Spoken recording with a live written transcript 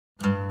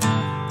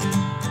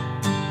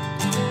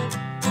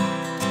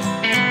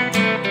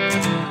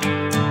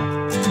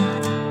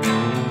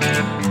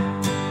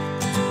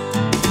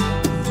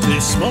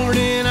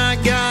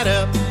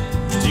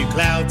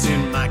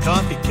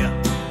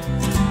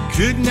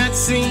could not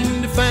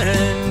seem to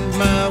find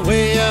my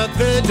way out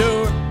the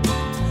door.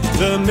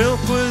 The milk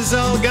was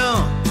all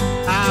gone,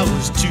 I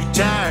was too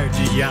tired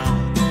to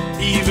yawn.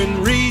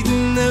 Even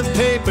reading the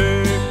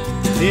paper,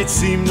 it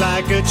seemed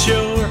like a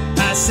chore.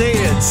 I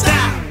said,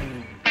 stop!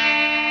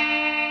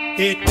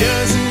 It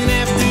doesn't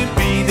have to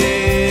be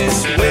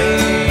this way.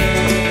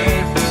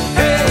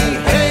 Hey,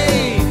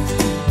 hey,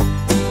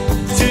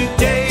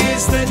 today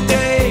is the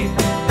day.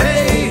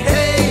 Hey,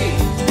 hey,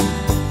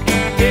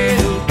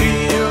 it'll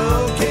be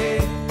okay.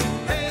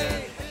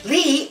 Hey.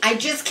 Lee, I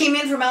just came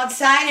in from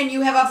outside and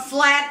you have a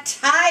flat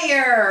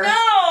tire.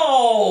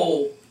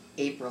 No!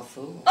 April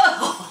Fool.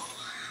 Oh.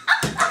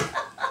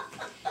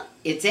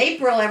 It's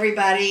April,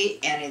 everybody,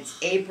 and it's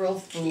April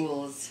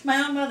Fools.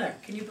 My own mother.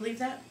 Can you believe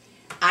that?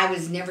 I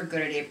was never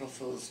good at April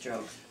Fool's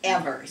jokes,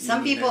 ever.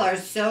 Some neither. people are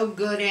so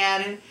good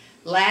at it.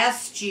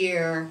 Last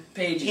year,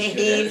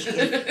 Paige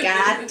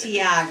got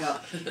Tiago.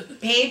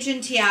 Paige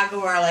and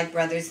Tiago are like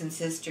brothers and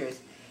sisters.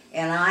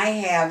 And I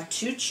have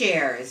two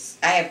chairs.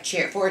 I have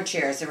four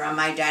chairs around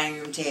my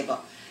dining room table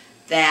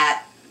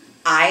that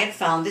I had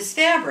found this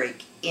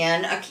fabric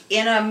in a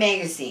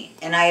magazine.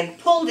 And I had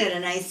pulled it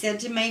and I said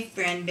to my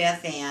friend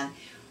Beth Ann,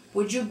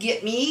 would you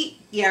get me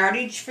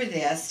yardage for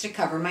this to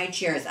cover my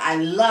chairs? I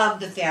love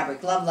the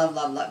fabric. Love, love,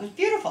 love, love. It was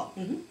beautiful.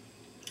 Mm-hmm.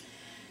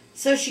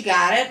 So she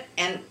got it,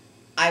 and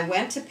I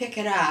went to pick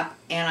it up,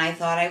 and I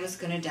thought I was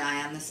going to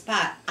die on the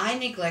spot. I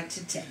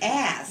neglected to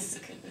ask,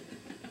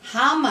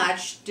 how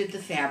much did the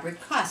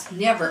fabric cost?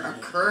 Never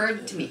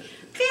occurred to me.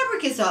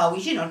 Fabric is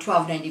always,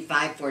 $12.95,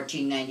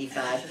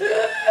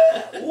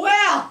 $14.95.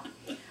 Well,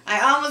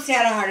 I almost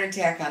had a heart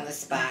attack on the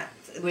spot.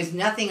 There was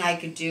nothing I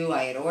could do.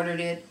 I had ordered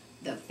it.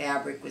 The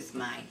fabric was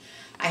mine.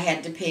 I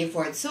had to pay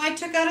for it. So I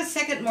took out a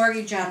second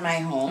mortgage on my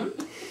home,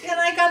 and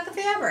I got the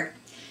fabric.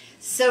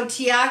 So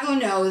Tiago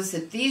knows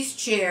that these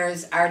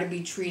chairs are to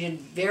be treated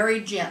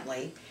very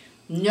gently.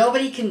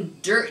 Nobody can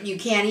you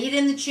can't eat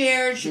in the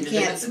chairs, you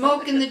can't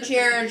smoke in the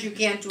chairs, you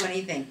can't do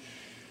anything.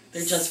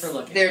 They're just for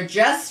looking. They're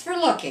just for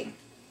looking.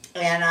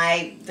 And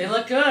They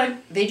look good.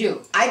 They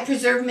do. I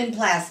preserve them in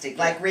plastic,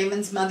 like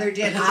Raymond's mother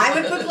did. I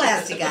would put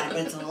plastic on it, but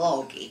it's a little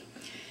oaky.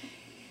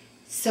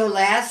 So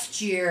last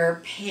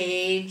year,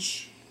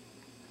 Paige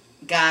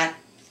got,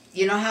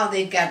 you know how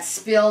they've got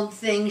spilled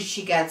things?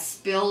 She got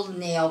spilled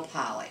nail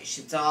polish.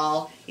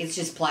 It's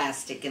just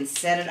plastic, and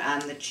set it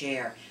on the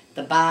chair.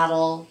 The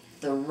bottle,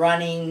 the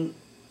running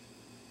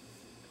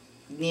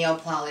nail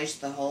polish,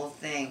 the whole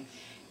thing.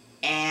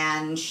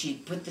 And she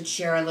put the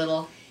chair a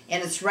little,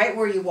 and it's right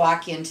where you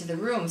walk into the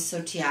room,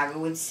 so Tiago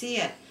would see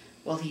it.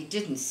 Well, he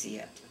didn't see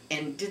it,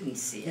 and didn't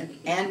see it,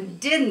 and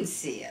didn't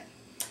see it.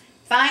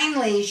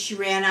 Finally, she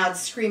ran out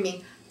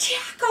screaming,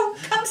 Tiago,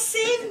 come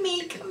save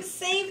me, come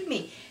save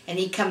me. And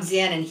he comes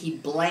in and he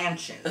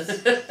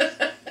blanches,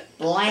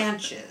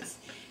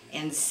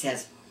 and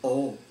says,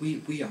 oh,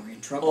 we are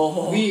in trouble.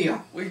 Oh,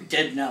 We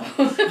did know.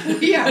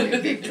 we are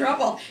in big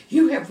trouble.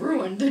 You have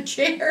ruined the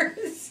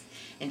chairs.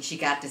 And she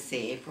got to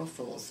say April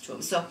Fools to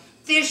him. So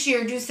this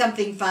year, do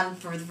something fun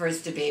for the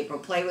 1st of April.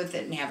 Play with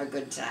it and have a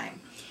good time.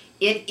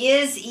 It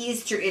is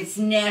Easter. It's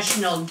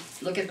National,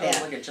 look at that.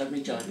 Oh, look at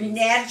Jelly Bean.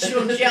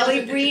 National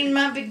Jelly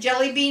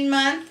Bean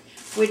Month,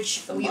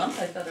 which... The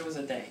month? I thought it was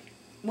a day.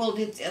 Well,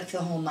 it's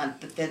the whole month,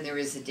 but then there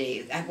is a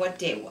day. What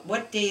day?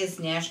 What day is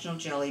National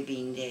Jelly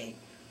Bean Day?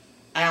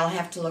 I'll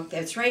have to look.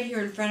 It's right here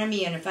in front of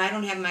me, and if I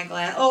don't have my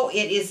glass... Oh,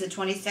 it is the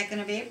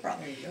 22nd of April.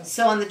 There you go.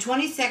 So on the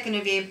 22nd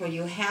of April,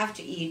 you have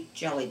to eat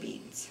jelly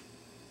beans.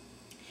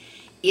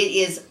 It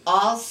is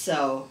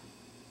also,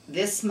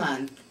 this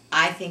month,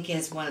 I think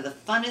is one of the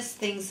funnest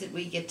things that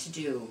we get to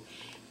do.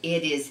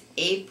 It is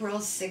April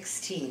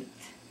 16th,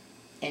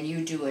 and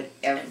you do it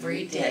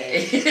every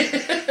day.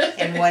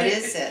 And what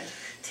is it?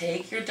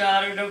 Take your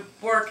daughter to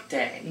work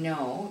day.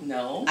 No.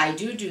 No? I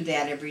do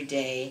that every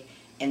day,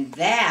 and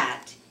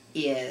that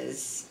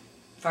is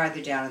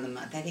farther down in the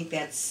month. I think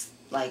that's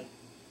like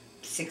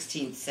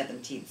 16th,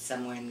 17th,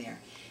 somewhere in there.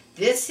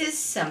 This is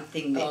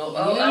something that you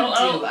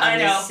do on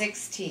the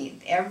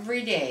 16th,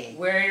 every day.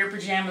 Wear your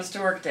pajamas to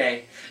work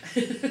day.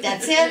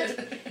 That's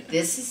it.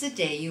 This is the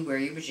day you wear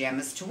your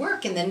pajamas to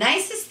work. And the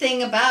nicest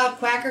thing about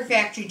Quacker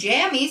Factory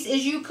Jammies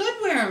is you could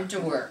wear them to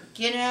work,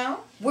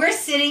 We're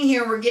sitting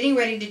here, we're getting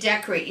ready to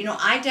decorate.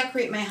 I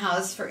decorate my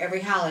house for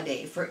every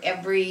holiday,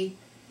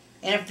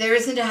 and if there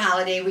isn't a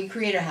holiday, we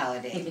create a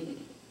holiday.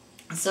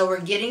 So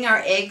we're getting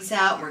our eggs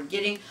out, we're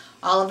getting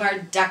all of our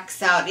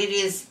ducks out.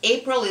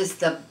 April is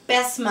the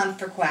best month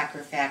for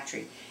Quacker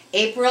Factory.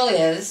 April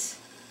is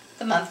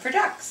the month for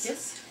ducks.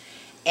 Yes.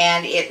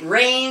 And it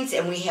rains,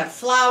 and we have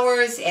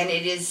flowers, and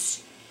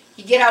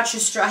you get out your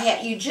straw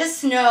hat. You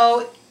just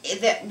know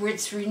that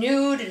it's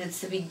renewed, and it's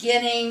the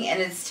beginning, and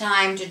it's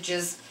time to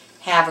just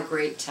have a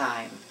great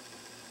time.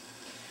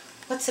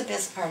 What's the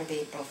best part of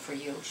April for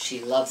you?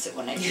 She loves it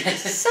when I do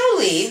this. So,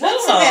 Lee,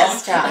 what's the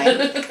best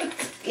time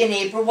in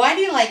April? Why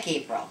do you like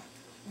April?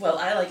 Well,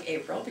 I like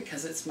April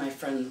because it's my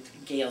friend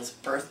Gail's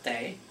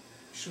birthday.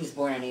 She was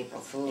born on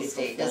April Fool's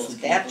Day. April Fool's,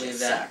 Doesn't can't that believe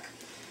just that. suck?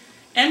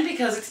 And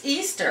because it's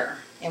Easter.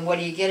 And what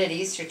do you get at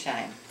Easter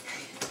time?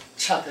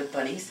 chocolate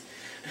bunnies.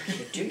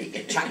 You do. You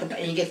get chocolate,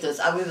 and you get those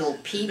ugly little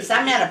peeps.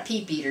 I'm not a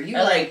peep eater. You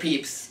I like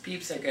peeps.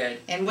 Peeps are good.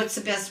 And what's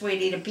the best way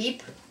to eat a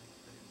peep?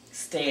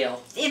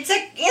 Stale. This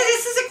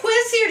is a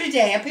quiz here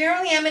today.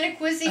 Apparently, I'm in a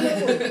quizzy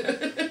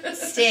mood.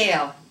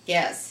 Stale.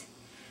 Yes.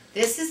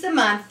 This is the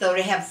month, though,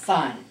 to have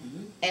fun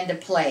and to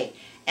play.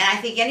 And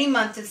I think any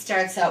month that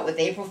starts out with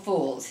April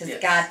Fools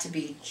has got to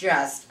be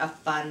just a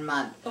fun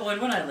month. Oh,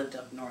 and when I lived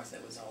up north,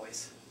 it was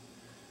always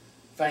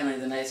finally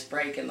the nice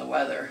break in the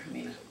weather. I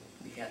mean,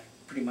 we got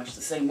pretty much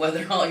the same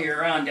weather all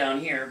year round down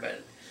here,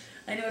 but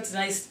I know it's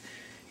nice.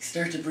 You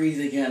start to breathe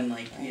again,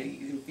 like you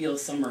can feel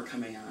summer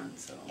coming on.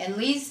 So. And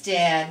Lee's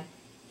dad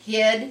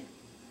hid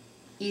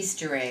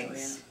Easter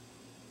eggs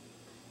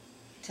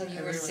till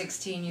you were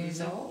 16 years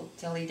old,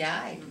 till he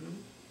died.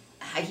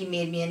 He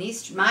made me an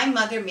Easter. My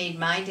mother made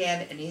my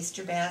dad an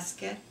Easter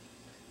basket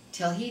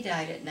till he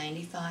died at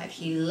 95.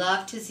 He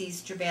loved his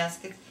Easter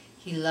baskets.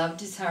 He loved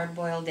his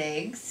hard-boiled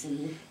eggs,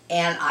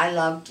 and I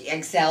loved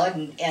egg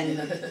salad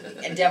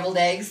and deviled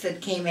eggs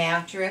that came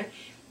after it.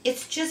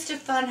 It's just a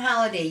fun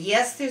holiday.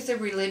 Yes, there's a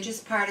religious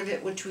part of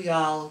it, which we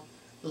all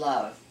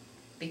love,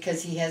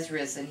 because he has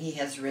risen. He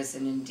has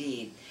risen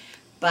indeed.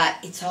 But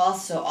it's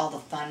also all the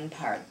fun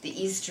part,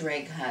 the Easter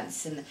egg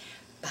hunts and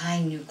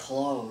buying new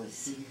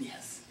clothes.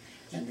 Yes.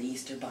 And the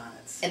Easter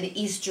bonnets. And the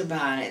Easter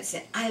bonnets.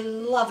 And I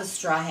love a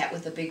straw hat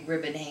with a big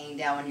ribbon hanging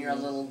down when you're a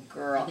little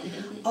girl.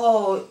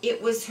 Oh, it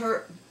was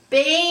her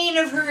bane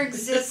of her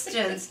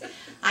existence.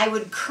 I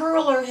would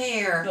curl her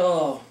hair.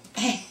 Oh.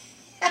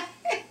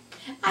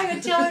 I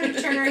would tell her to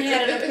turn her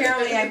head, and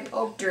apparently I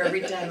poked her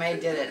every time I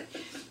did it.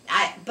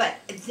 But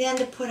then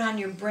to put on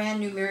your brand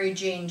new Mary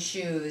Jane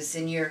shoes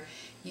and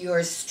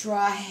your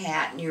straw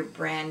hat and your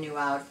brand new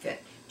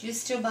outfit. Do you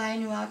still buy a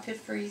new outfit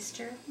for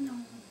Easter? No.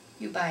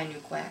 You buy a new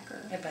quacker.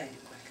 I buy a new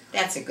quacker.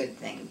 That's a good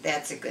thing.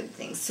 That's a good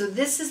thing. So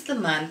this is the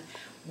month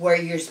where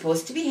you're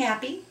supposed to be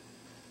happy.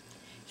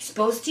 You're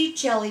supposed to eat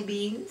jelly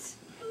beans,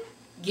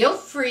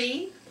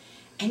 guilt-free,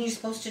 and you're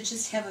supposed to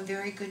just have a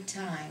very good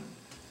time.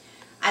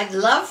 I'd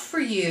love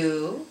for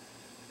you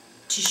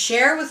to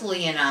share with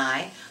Lee and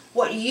I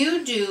what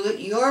you do at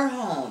your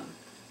home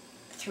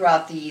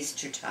throughout the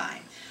Easter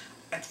time,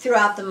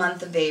 throughout the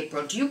month of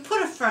April. Do you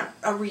put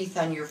a wreath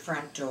on your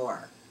front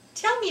door?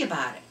 Tell me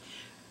about it.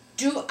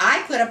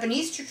 I put up an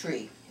Easter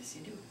tree? Yes,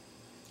 you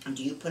do.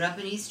 Do you put up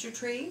an Easter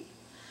tree?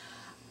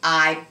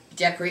 I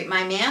decorate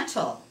my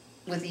mantle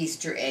with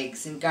Easter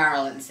eggs and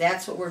garlands.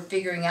 That's what we're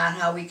figuring out,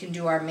 how we can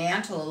do our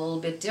mantle a little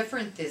bit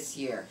different this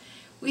year.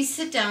 We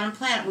sit down and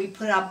plan it. We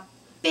put up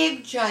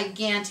big,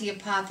 gigantic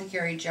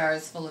apothecary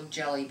jars full of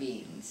jelly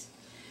beans.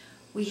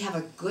 We have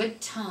a good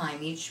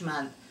time each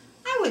month.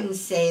 I wouldn't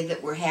say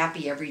that we're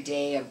happy every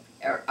day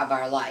of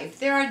our life.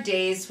 There are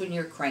days when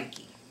you're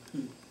cranky.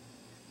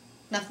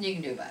 Nothing you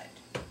can do about it.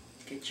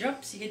 You get your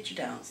ups, you get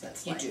your downs.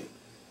 That's life. You do.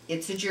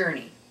 It's a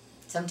journey.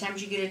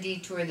 Sometimes you get a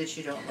detour that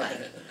you don't like.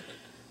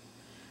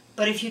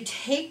 But if you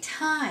take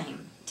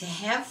time to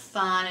have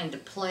fun and to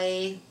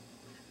play,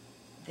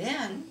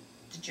 then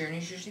the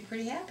journey's usually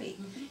pretty happy.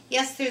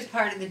 Yes, there's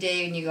part of the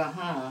day when you go,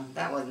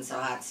 that wasn't so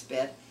hot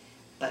spit.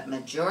 But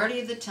majority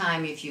of the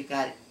time, if you've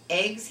got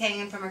eggs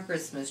hanging from a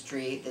Christmas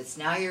tree that's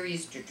now your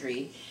Easter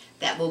tree,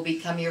 that will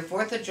become your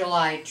 4th of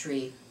July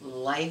tree,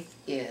 life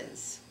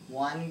is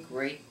one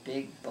great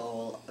big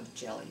bowl of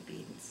jelly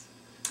beans.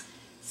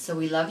 So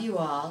we love you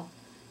all.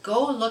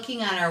 Go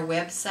looking on our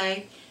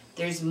website.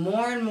 There's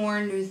more and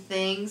more new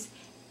things.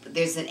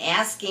 There's an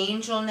Ask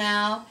Angel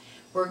now.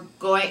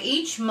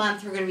 Each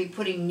month we're going to be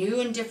putting new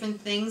and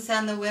different things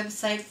on the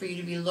website for you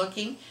to be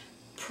looking.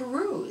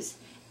 Peruse.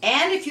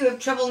 And if you have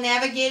trouble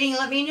navigating,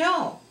 let me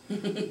know.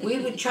 We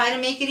would try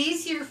to make it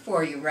easier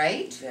for you,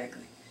 right?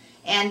 Exactly.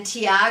 And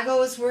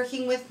Tiago is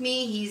working with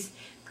me. He's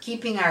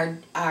keeping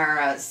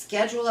our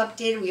schedule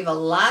updated. We have a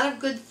lot of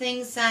good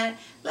things on it.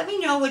 Let me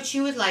know what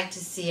you would like to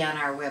see on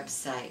our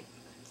website.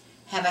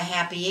 Have a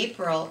happy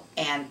April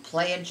and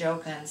play a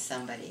joke on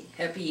somebody.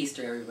 Happy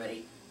Easter,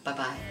 everybody.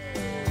 Bye-bye.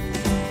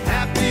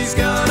 Happy's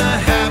gonna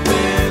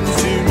happen.